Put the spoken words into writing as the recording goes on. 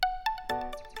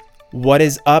What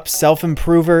is up,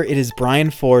 self-improver? It is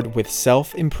Brian Ford with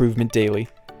Self-Improvement Daily.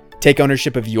 Take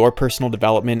ownership of your personal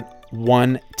development,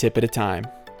 one tip at a time.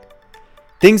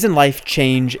 Things in life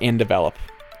change and develop,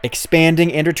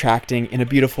 expanding and retracting in a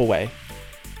beautiful way.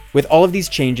 With all of these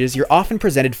changes, you're often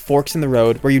presented forks in the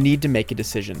road where you need to make a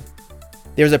decision.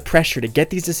 There's a pressure to get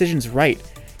these decisions right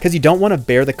because you don't want to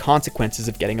bear the consequences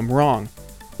of getting them wrong,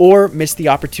 or miss the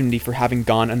opportunity for having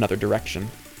gone another direction.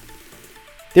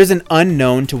 There's an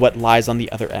unknown to what lies on the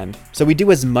other end, so we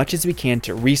do as much as we can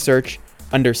to research,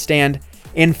 understand,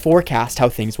 and forecast how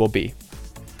things will be.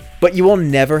 But you will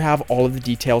never have all of the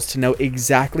details to know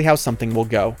exactly how something will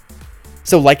go.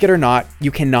 So like it or not, you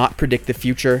cannot predict the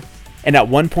future, and at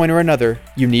one point or another,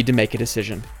 you need to make a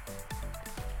decision.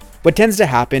 What tends to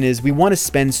happen is we want to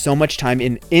spend so much time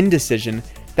in indecision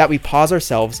that we pause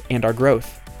ourselves and our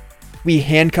growth. We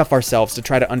handcuff ourselves to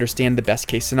try to understand the best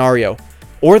case scenario,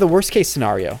 or the worst case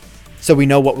scenario, so we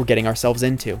know what we're getting ourselves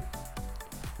into.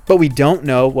 But we don't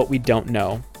know what we don't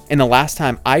know, and the last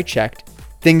time I checked,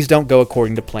 things don't go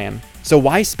according to plan, so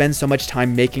why spend so much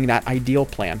time making that ideal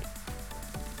plan?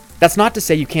 That's not to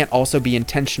say you can't also be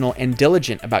intentional and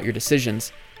diligent about your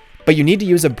decisions, but you need to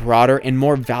use a broader and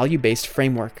more value-based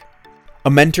framework. A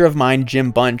mentor of mine,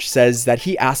 Jim Bunch, says that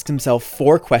he asks himself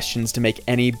 4 questions to make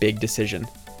any big decision.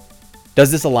 Does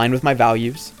this align with my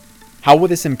values? How will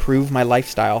this improve my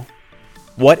lifestyle?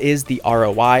 What is the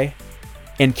ROI?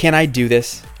 And can I do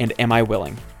this, and am I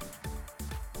willing?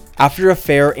 After a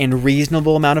fair and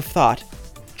reasonable amount of thought,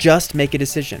 just make a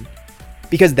decision,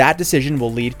 because that decision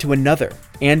will lead to another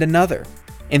and another.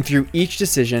 And through each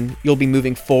decision, you'll be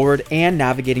moving forward and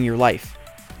navigating your life,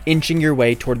 inching your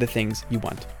way toward the things you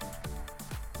want.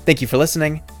 Thank you for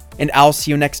listening, and I'll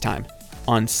see you next time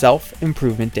on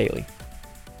Self-Improvement Daily.